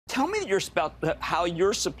Tell me about how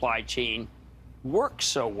your supply chain works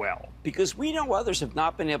so well, because we know others have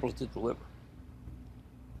not been able to deliver.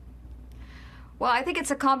 Well, I think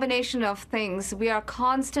it's a combination of things. We are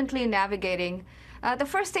constantly navigating. The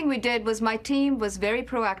first thing we did was my team was very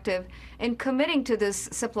proactive in committing to this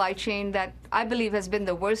supply chain that I believe has been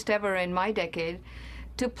the worst ever in my decade,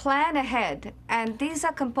 to plan ahead. And these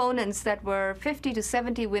are components that were 50 to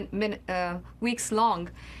 70 weeks long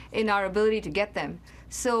in our ability to get them.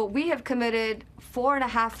 So we have committed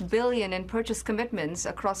 $4.5 billion in purchase commitments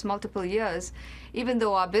across multiple years, even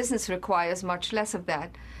though our business requires much less of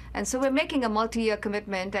that. And so we're making a multi-year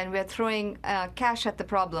commitment, and we're throwing cash at the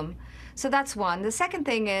problem. So that's one. The second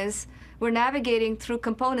thing is we're navigating through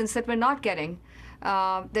components that we're not getting.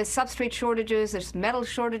 There's substrate shortages, there's metal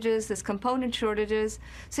shortages, there's component shortages.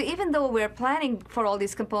 So even though we're planning for all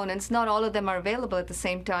these components, not all of them are available at the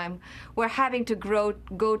same time. We're having to go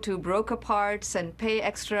to broker parts and pay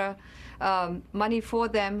extra money for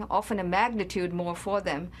them, often a magnitude more for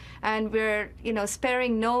them. And we're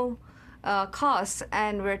sparing no costs,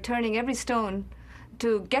 and we're turning every stone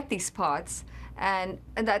to get these parts. And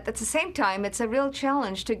that at the same time, it's a real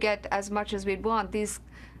challenge to get as much as we'd want. These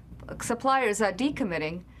suppliers are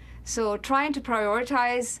decommitting. So trying to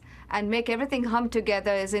prioritize and make everything hum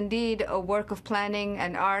together is indeed a work of planning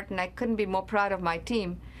and art, and I couldn't be more proud of my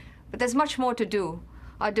team. But there's much more to do.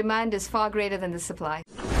 Our demand is far greater than the supply.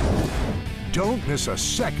 Don't miss a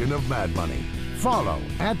second of Mad Money. Follow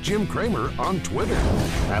 @JimCramer on Twitter.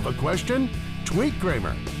 Have a question? Tweet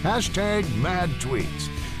Kramer. #MadTweets.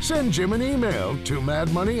 Send Jim an email to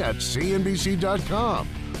madmoney@cnbc.com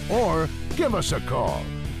or give us a call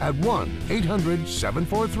at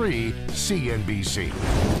 1-800-743-CNBC.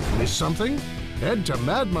 Miss something? Head to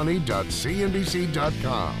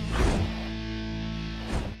madmoney.cnbc.com.